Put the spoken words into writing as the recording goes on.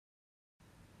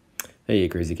Hey,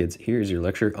 crazy kids, here's your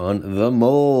lecture on the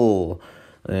mole.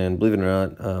 And believe it or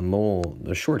not, mole,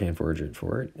 the shorthand for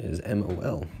it is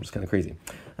MOL, which is kind of crazy.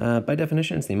 By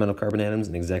definition, it's the amount of carbon atoms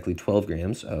in exactly 12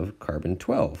 grams of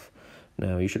carbon-12.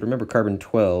 Now, you should remember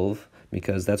carbon-12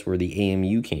 because that's where the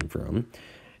AMU came from.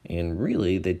 And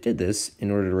really, they did this in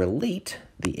order to relate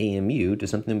the AMU to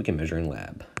something we can measure in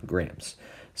lab, grams.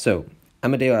 So,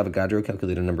 Amedeo Avogadro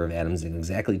calculated a number of atoms in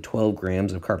exactly 12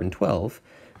 grams of carbon-12,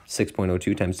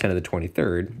 6.02 times 10 to the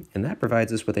 23rd, and that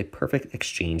provides us with a perfect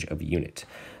exchange of unit.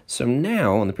 So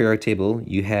now, on the periodic table,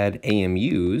 you had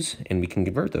AMUs, and we can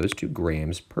convert those to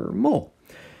grams per mole.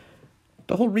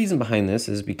 The whole reason behind this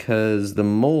is because the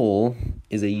mole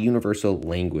is a universal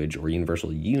language or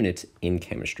universal unit in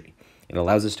chemistry. It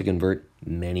allows us to convert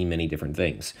many, many different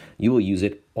things. You will use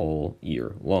it all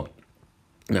year long.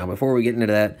 Now, before we get into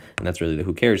that, and that's really the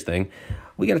who cares thing,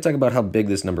 we got to talk about how big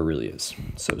this number really is.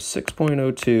 So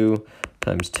 6.02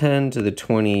 times 10 to the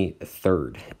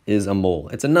 23rd is a mole.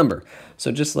 It's a number.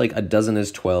 So just like a dozen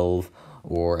is 12,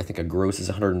 or I think a gross is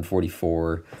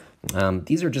 144,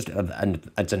 these are just,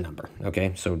 it's a number,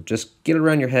 okay? So just get it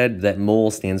around your head that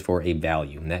mole stands for a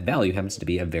value, and that value happens to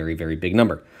be a very, very big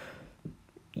number.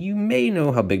 You may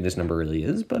know how big this number really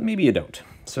is, but maybe you don't.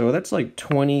 So that's like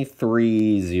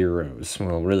 23 zeros.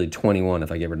 Well, really 21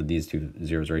 if I get rid of these two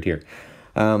zeros right here.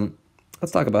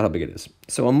 Let's talk about how big it is.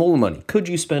 So a mole of money. Could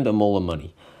you spend a mole of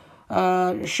money?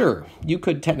 Sure, you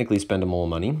could technically spend a mole of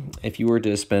money. If you were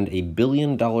to spend $1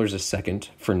 billion a second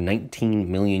for 19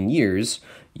 million years,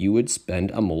 you would spend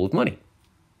a mole of money.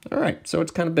 All right, so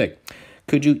it's kind of big.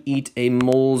 Could you eat a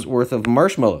mole's worth of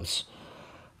marshmallows?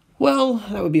 Well,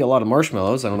 that would be a lot of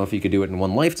marshmallows. I don't know if you could do it in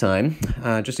one lifetime.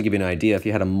 Just to give you an idea, if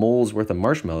you had a mole's worth of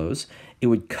marshmallows, it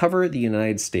would cover the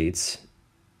United States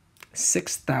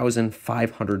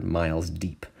 6,500 miles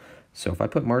deep. So if I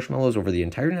put marshmallows over the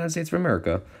entire United States of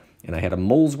America, and I had a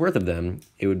mole's worth of them,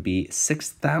 it would be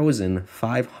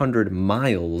 6,500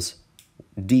 miles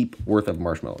deep worth of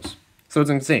marshmallows. So it's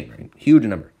insane, right? Huge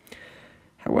number.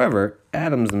 However,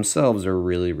 atoms themselves are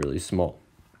really, really small.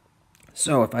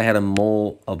 So if I had a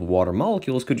mole of water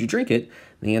molecules, could you drink it?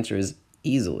 The answer is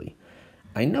easily.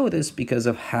 I know this because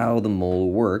of how the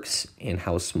mole works and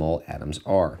how small atoms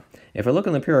are. If I look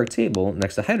on the periodic table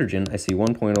next to hydrogen, I see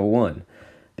 1.01.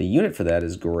 The unit for that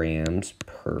is grams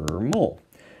per mole.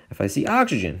 If I see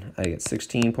oxygen, I get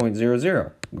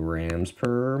 16.00 grams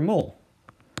per mole.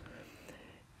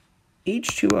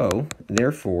 H2O,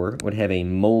 therefore, would have a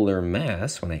molar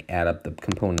mass, when I add up the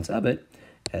components of it,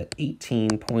 at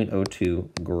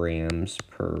 18.02 grams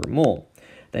per mole.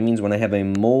 That means when I have a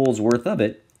mole's worth of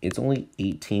it, it's only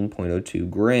 18.02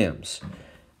 grams.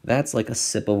 That's like a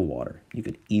sip of water. You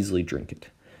could easily drink it.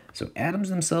 So atoms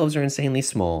themselves are insanely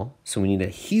small, so we need a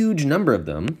huge number of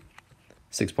them,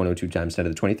 6.02 times 10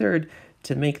 to the 23rd,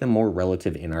 to make them more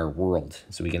relative in our world.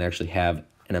 So we can actually have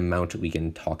an amount we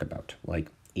can talk about, like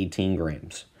 18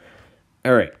 grams.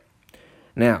 All right.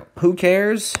 Now, who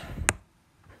cares?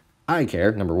 I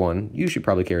care, number one. You should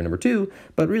probably care, number two,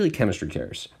 but really chemistry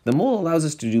cares. The mole allows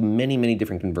us to do many, many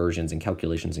different conversions and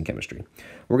calculations in chemistry.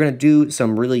 We're going to do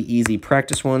some really easy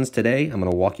practice ones today. I'm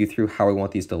going to walk you through how I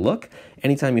want these to look.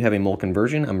 Anytime you have a mole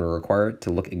conversion, I'm going to require it to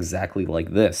look exactly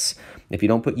like this. If you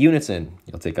don't put units in,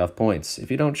 you'll take off points.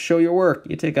 If you don't show your work,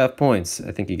 you take off points.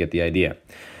 I think you get the idea.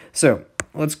 So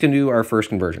let's do our first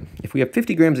conversion. If we have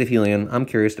 50 grams of helium, I'm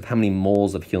curious of how many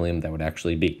moles of helium that would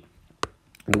actually be.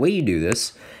 The way you do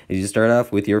this is you start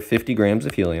off with your 50 grams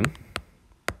of helium.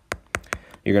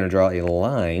 You're going to draw a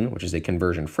line, which is a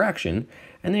conversion fraction,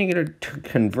 and then you're going to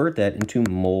convert that into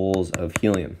moles of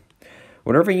helium.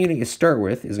 Whatever unit you start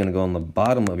with is going to go on the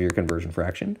bottom of your conversion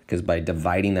fraction, because by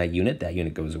dividing that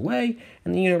unit goes away,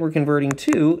 and the unit we're converting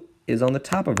to is on the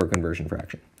top of our conversion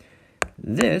fraction.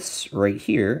 This right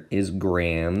here is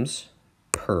grams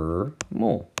per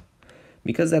mole.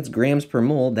 Because that's grams per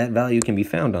mole, that value can be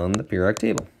found on the periodic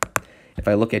table. If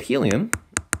I look at helium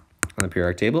on the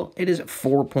periodic table, it is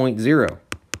 4.0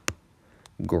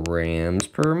 grams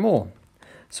per mole.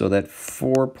 So that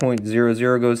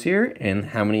 4.00 goes here, and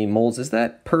how many moles is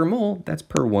that? Per mole, that's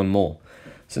per 1 mole.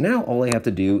 So now all I have to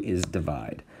do is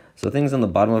divide. So things on the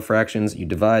bottom of fractions, you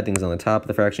divide. Things on the top of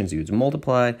the fractions, you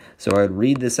multiply. So I'd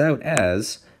read this out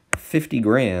as 50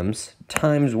 grams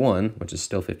times 1, which is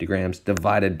still 50 grams,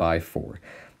 divided by 4.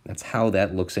 That's how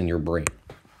that looks in your brain.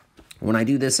 When I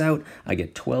do this out, I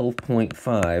get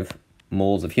 12.5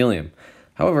 moles of helium.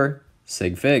 However,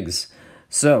 sig figs.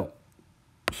 So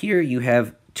here you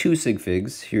have 2 sig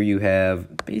figs. Here you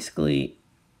have basically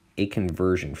a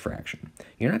conversion fraction.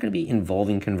 You're not going to be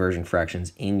involving conversion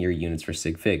fractions in your units for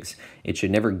sig figs. It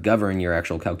should never govern your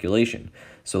actual calculation.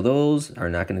 So those are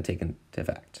not going to take into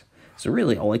effect. So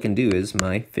really, all I can do is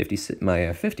my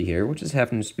 50 here, which just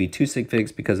happens to be 2 sig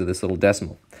figs because of this little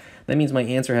decimal. That means my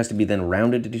answer has to be then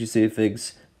rounded to 2 sig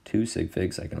figs. 2 sig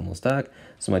figs, I can almost talk.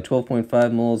 So my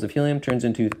 12.5 moles of helium turns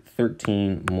into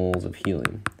 13 moles of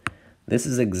helium. This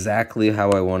is exactly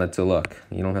how I want it to look.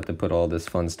 You don't have to put all this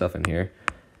fun stuff in here.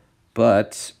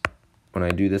 But when I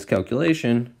do this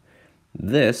calculation,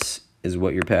 this is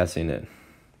what you're passing in.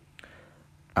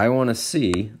 I want to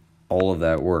see all of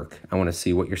that work. I want to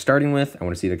see what you're starting with. I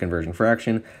want to see the conversion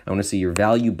fraction. I want to see your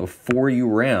value before you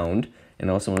round, and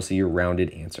I also want to see your rounded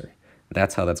answer.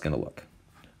 That's how that's going to look.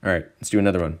 All right, let's do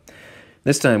another one.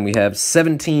 This time we have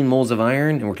 17 moles of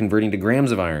iron, and we're converting to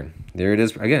grams of iron. There it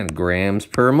is, again, grams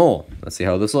per mole. Let's see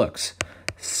how this looks.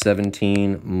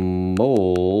 17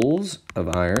 moles of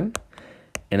iron,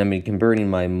 and I'm converting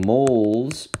my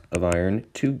moles of iron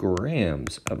to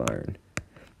grams of iron.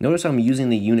 Notice I'm using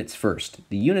the units first.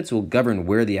 The units will govern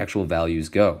where the actual values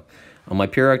go. On my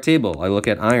periodic table, I look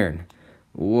at iron.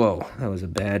 Whoa, that was a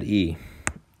bad E.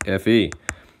 Fe.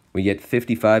 We get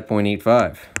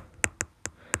 55.85.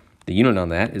 The unit on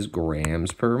that is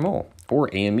grams per mole, or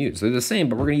AMU. So they're the same,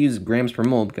 but we're going to use grams per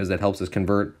mole because that helps us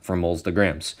convert from moles to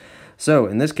grams. So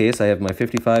in this case, I have my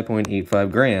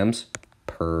 55.85 grams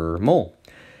per mole.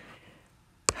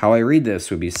 How I read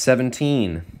this would be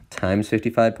 17 times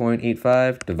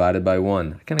 55.85 divided by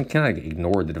 1. I kind of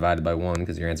ignored the divided by 1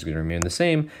 because your answer is going to remain the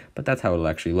same, but that's how it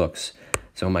actually looks.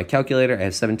 So in my calculator, I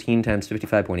have 17 times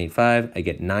 55.85. I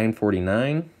get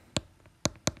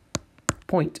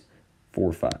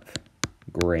 949.45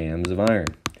 grams of iron.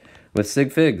 With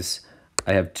sig figs,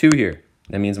 I have 2 here.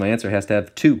 That means my answer has to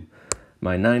have 2.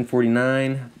 My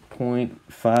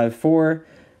 949.54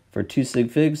 for 2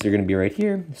 sig figs, they're going to be right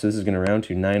here. So this is going to round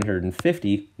to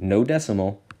 950, no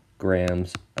decimal,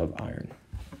 grams of iron.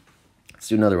 Let's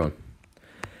do another one.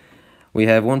 We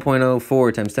have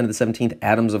 1.04 times 10 to the 17th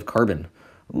atoms of carbon.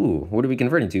 Ooh, what are we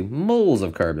converting to? Moles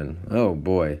of carbon. Oh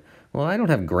boy. Well, I don't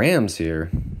have grams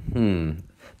here.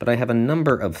 But I have a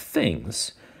number of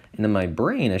things. And in my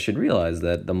brain, I should realize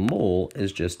that the mole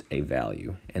is just a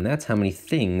value. And that's how many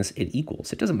things it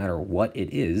equals. It doesn't matter what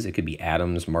it is. It could be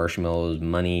atoms, marshmallows,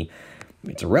 money.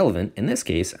 It's irrelevant. In this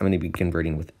case, I'm going to be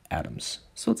converting with atoms.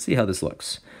 So let's see how this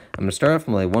looks. I'm going to start off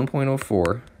with my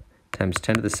 1.04 times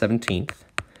 10 to the 17th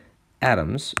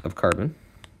atoms of carbon.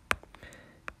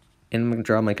 And I'm going to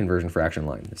draw my conversion fraction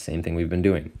line, the same thing we've been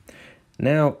doing.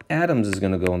 Now, atoms is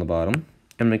going to go on the bottom,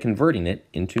 and I'm converting it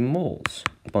into moles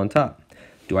up on top.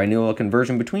 Do I know a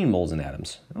conversion between moles and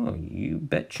atoms? Oh, you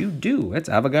bet you do. That's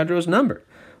Avogadro's number.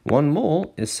 1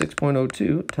 mole is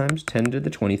 6.02 times 10 to the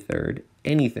 23rd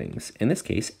anythings, in this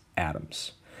case,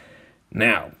 atoms.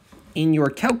 Now, in your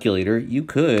calculator, you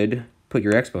could put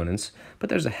your exponents, but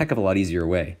there's a heck of a lot easier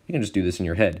way. You can just do this in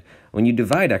your head. When you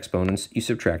divide exponents, you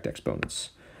subtract exponents.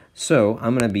 So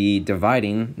I'm going to be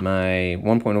dividing my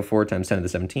 1.04 times 10 to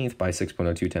the 17th by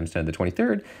 6.02 times 10 to the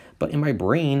 23rd, but in my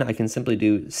brain, I can simply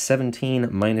do 17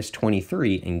 minus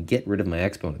 23 and get rid of my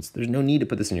exponents. There's no need to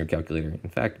put this in your calculator. In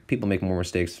fact, people make more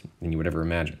mistakes than you would ever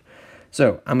imagine.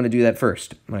 So I'm going to do that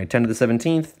first. My 10 to the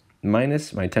 17th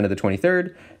minus my 10 to the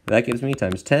 23rd, that gives me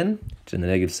times 10 to the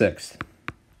negative 6th.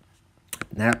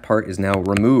 That part is now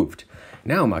removed.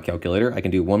 Now in my calculator, I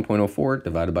can do 1.04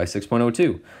 divided by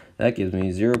 6.02. That gives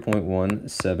me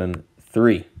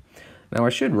 0.173. Now I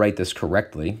should write this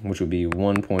correctly, which would be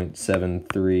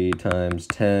 1.73 times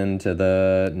 10 to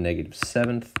the negative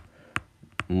 7th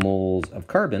moles of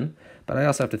carbon, but I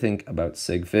also have to think about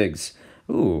sig figs.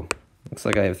 Ooh, looks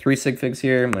like I have 3 sig figs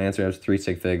here. My answer has 3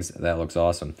 sig figs. That looks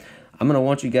awesome. I'm going to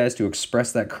want you guys to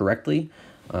express that correctly.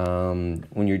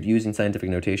 When you're using scientific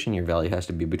notation, your value has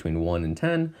to be between 1 and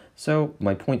 10. So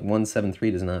my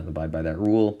 0.173 does not abide by that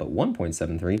rule, but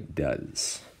 1.73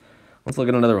 does. Let's look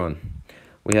at another one.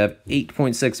 We have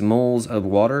 8.6 moles of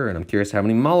water, and I'm curious how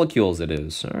many molecules it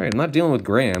is. All right, I'm not dealing with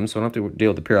grams, so I don't have to deal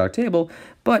with the periodic table,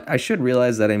 but I should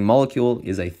realize that a molecule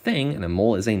is a thing, and a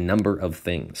mole is a number of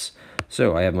things.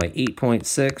 So I have my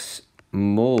 8.6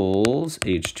 moles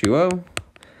H2O.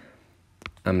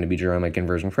 I'm going to be drawing my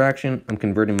conversion fraction. I'm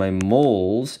converting my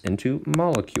moles into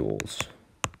molecules.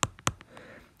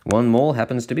 1 mole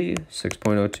happens to be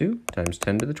 6.02 times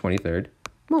 10 to the 23rd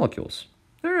molecules.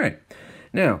 All right.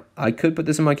 Now, I could put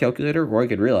this in my calculator, or I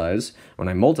could realize when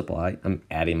I multiply, I'm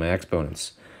adding my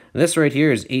exponents. This right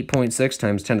here is 8.6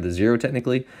 times 10 to the 0,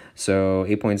 technically. So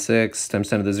 8.6 times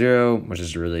 10 to the 0, which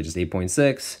is really just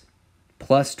 8.6,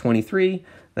 plus 23.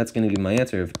 That's going to give my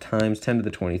answer of times 10 to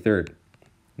the 23rd.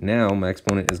 Now my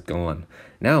exponent is gone.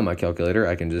 Now in my calculator,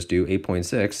 I can just do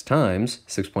 8.6 times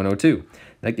 6.02.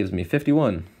 That gives me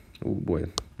 51. Oh boy,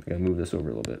 I gotta move this over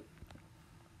a little bit.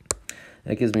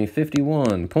 That gives me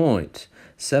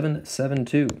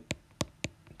 51.772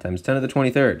 times 10 to the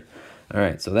 23rd. All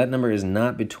right, so that number is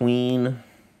not between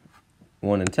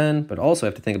 1 and 10, but also I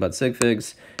have to think about sig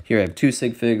figs. Here I have 2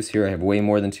 sig figs. Here I have way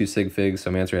more than 2 sig figs,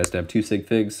 so my answer has to have 2 sig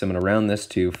figs. So I'm going to round this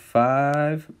to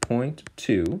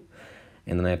 5.2,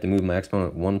 and then I have to move my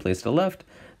exponent one place to the left.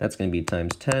 That's going to be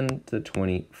times 10 to the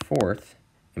 24th,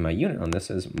 and my unit on this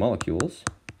is molecules,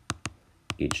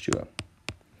 H2O.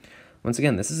 Once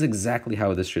again, this is exactly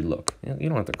how this should look. You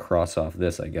don't have to cross off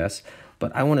this, I guess,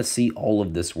 but I want to see all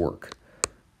of this work.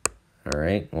 All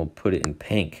right, we'll put it in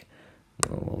pink.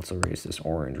 Well, let's erase this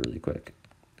orange really quick.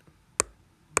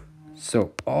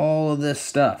 So all of this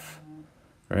stuff,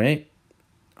 right?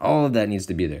 All of that needs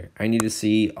to be there. I need to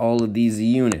see all of these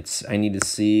units. I need to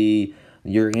see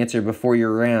your answer before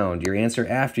your round, your answer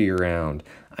after your round.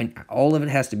 All of it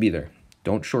has to be there.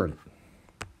 Don't short it.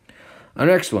 Our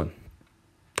next one,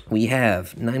 we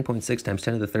have 9.6 times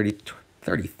 10 to the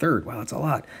 33rd. Wow, that's a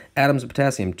lot. Atoms of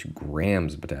potassium to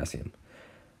grams of potassium.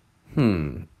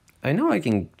 I know I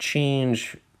can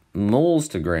change moles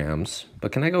to grams,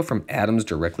 but can I go from atoms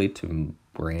directly to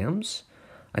grams?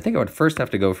 I think I would first have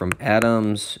to go from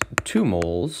atoms to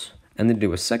moles and then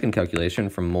do a second calculation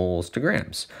from moles to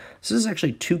grams. This is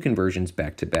actually 2 conversions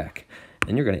back to back,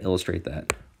 and you're going to illustrate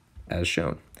that as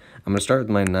shown. I'm going to start with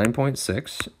my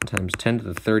 9.6 times 10 to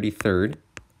the 33rd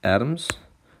atoms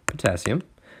potassium.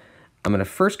 I'm going to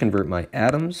first convert my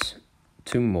atoms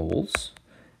to moles,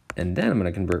 and then I'm going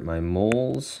to convert my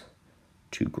moles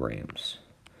to grams.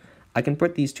 I can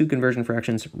put these 2 conversion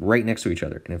fractions right next to each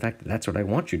other, and in fact, that's what I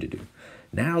want you to do.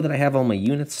 Now that I have all my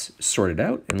units sorted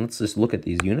out, and let's just look at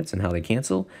these units and how they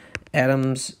cancel.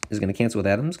 Atoms is going to cancel with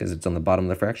atoms because it's on the bottom of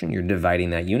the fraction. You're dividing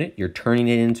that unit. You're turning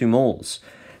it into moles.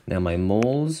 Now my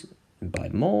moles by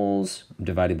moles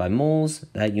divided by moles,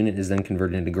 that unit is then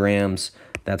converted into grams.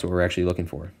 That's what we're actually looking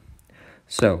for.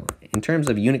 So in terms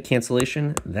of unit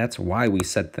cancellation, that's why we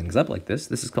set things up like this.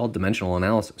 This is called dimensional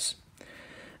analysis.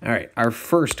 All right, our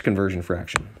first conversion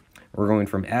fraction. We're going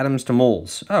from atoms to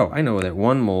moles. Oh, I know that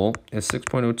 1 mole is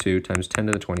 6.02 times 10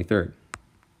 to the 23rd.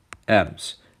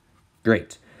 Atoms.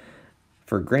 Great.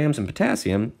 For grams and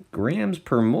potassium, grams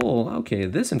per mole, okay,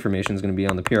 this information is going to be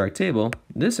on the periodic table.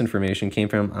 This information came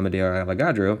from Amedeo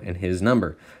Avogadro and his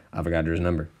number, Avogadro's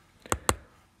number.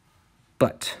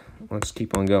 But let's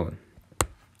keep on going.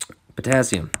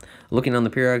 Potassium. Looking on the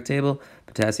periodic table,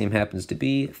 potassium happens to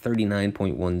be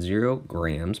 39.10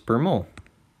 grams per mole.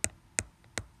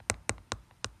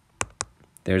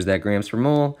 There's that grams per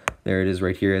mole. There it is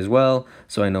right here as well.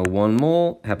 So I know 1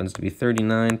 mole happens to be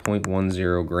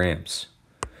 39.10 grams.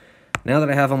 Now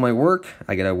that I have all my work,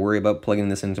 I got to worry about plugging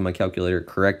this into my calculator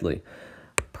correctly.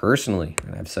 Personally,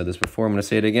 and I've said this before, I'm going to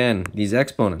say it again, these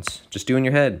exponents, just do in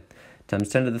your head. Times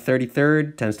 10 to the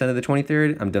 33rd, times 10 to the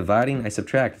 23rd, I'm dividing, I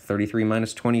subtract 33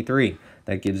 minus 23.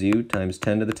 That gives you times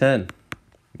 10 to the 10.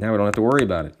 Now I don't have to worry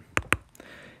about it.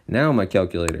 Now my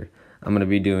calculator, I'm going to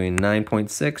be doing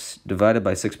 9.6 divided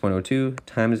by 6.02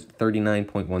 times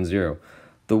 39.10.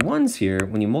 The ones here,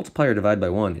 when you multiply or divide by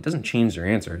 1, it doesn't change their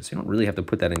answer, so you don't really have to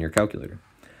put that in your calculator.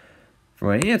 For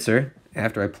my answer,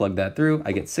 after I plug that through,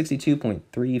 I get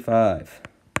 62.35.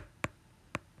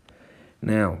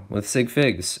 Now, with sig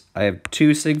figs, I have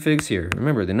 2 sig figs here.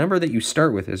 Remember, the number that you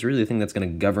start with is really the thing that's going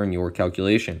to govern your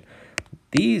calculation.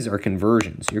 These are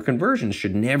conversions. Your conversions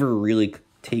should never really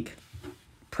take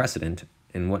precedent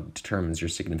in what determines your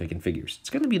significant figures. It's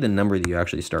going to be the number that you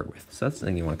actually start with. So that's the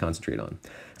thing you want to concentrate on.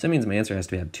 So that means my answer has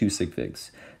to have 2 sig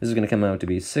figs. This is going to come out to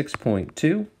be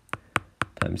 6.2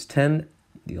 times 10 to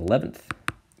the 11th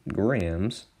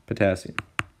grams potassium.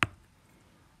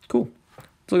 Cool.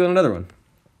 Let's look at another one.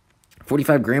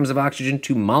 45 grams of oxygen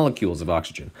to molecules of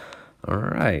oxygen. All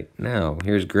right, now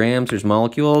here's grams, here's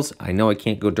molecules. I know I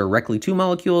can't go directly to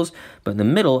molecules, but in the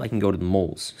middle I can go to the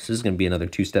moles. So this is going to be another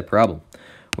 2-step problem.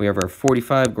 We have our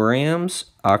 45 grams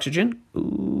oxygen.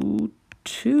 Ooh,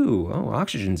 2. Oh,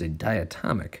 oxygen's a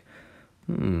diatomic.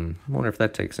 I wonder if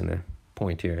that takes into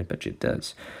point here. I bet you it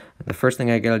does. The first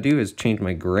thing I got to do is change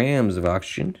my grams of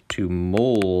oxygen to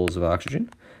moles of oxygen.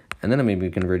 And then I'm going to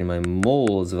be converting my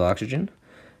moles of oxygen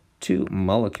to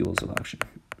molecules of oxygen.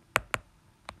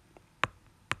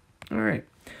 All right,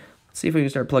 let's see if we can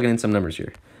start plugging in some numbers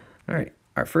here. All right,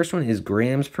 our first one is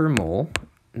grams per mole,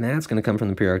 and that's going to come from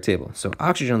the periodic table. So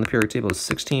oxygen on the periodic table is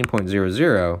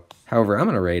 16.00. However, I'm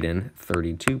going to write in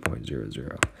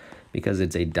 32.00 because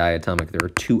it's a diatomic. There are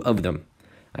 2 of them.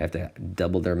 I have to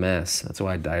double their mass. That's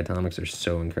why diatomics are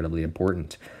so incredibly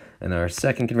important. And our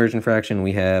second conversion fraction,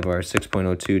 we have our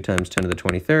 6.02 times 10 to the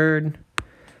 23rd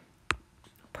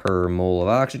per mole of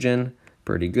oxygen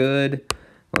Pretty good.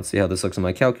 Let's see how this looks on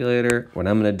my calculator. What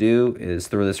I'm going to do is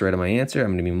throw this right on my answer.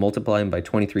 I'm going to be multiplying by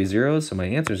 23 zeros, so my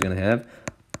answer is going to have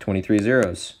 23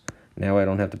 zeros. Now I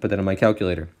don't have to put that in my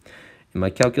calculator. In my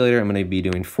calculator, I'm going to be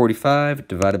doing 45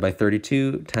 divided by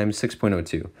 32 times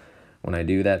 6.02. When I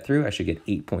do that through, I should get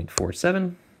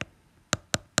 8.47.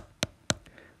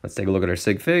 Let's take a look at our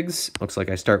sig figs. Looks like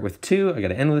I start with 2. I got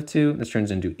to end with 2. This turns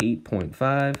into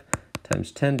 8.5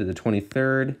 times 10 to the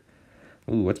 23rd.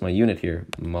 Ooh, what's my unit here?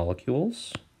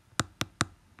 Molecules.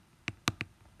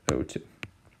 O2.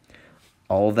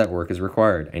 All of that work is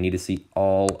required. I need to see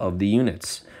all of the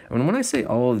units. And when I say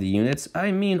all of the units,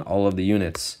 I mean all of the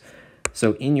units.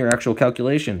 So in your actual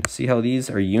calculation, see how these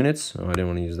are units? Oh, I didn't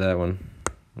want to use that one.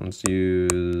 Let's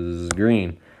use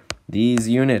green. These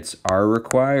units are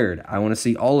required. I want to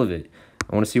see all of it.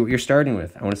 I want to see what you're starting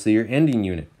with. I want to see your ending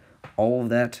unit. All of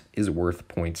that is worth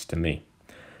points to me.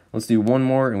 Let's do one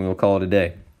more and we'll call it a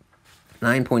day.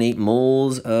 9.8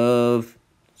 moles of,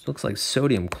 looks like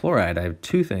sodium chloride. I have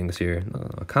two things here,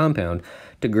 a compound,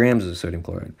 to grams of sodium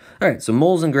chloride. All right, so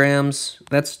moles and grams,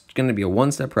 that's going to be a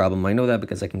one-step problem. I know that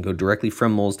because I can go directly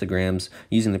from moles to grams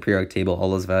using the periodic table,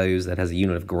 all those values that has a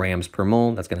unit of grams per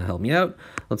mole. That's going to help me out.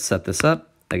 Let's set this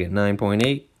up. I get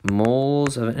 9.8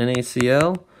 moles of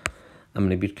NaCl. I'm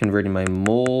going to be converting my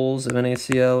moles of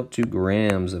NaCl to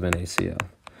grams of NaCl.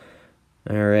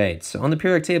 All right, so on the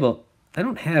periodic table, I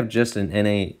don't have just an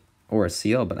Na or a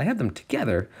Cl, but I have them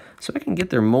together, so I can get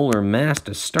their molar mass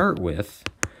to start with.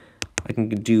 I can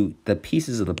do the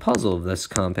pieces of the puzzle of this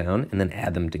compound and then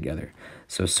add them together.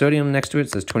 So sodium next to it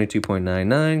says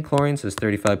 22.99, chlorine says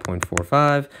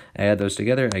 35.45. I add those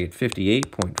together, I get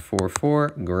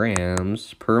 58.44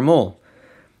 grams per mole.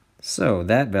 So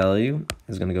that value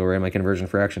is going to go right in my conversion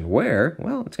fraction. Where?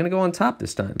 Well, it's going to go on top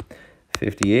this time.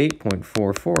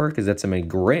 58.44, because that's in my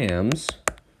grams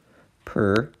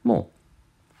per mole.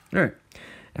 All right.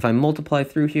 If I multiply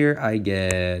through here, I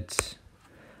get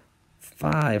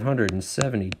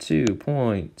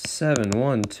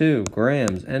 572.712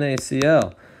 grams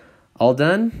NaCl. All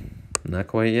done? Not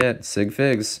quite yet. Sig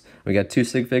figs. We got 2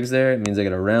 sig figs there. It means I got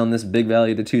to round this big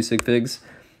value to 2 sig figs.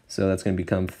 So that's going to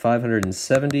become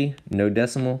 570, no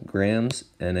decimal, grams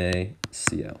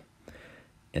NaCl.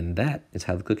 And that is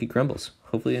how the cookie crumbles.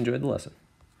 Hopefully you enjoyed the lesson.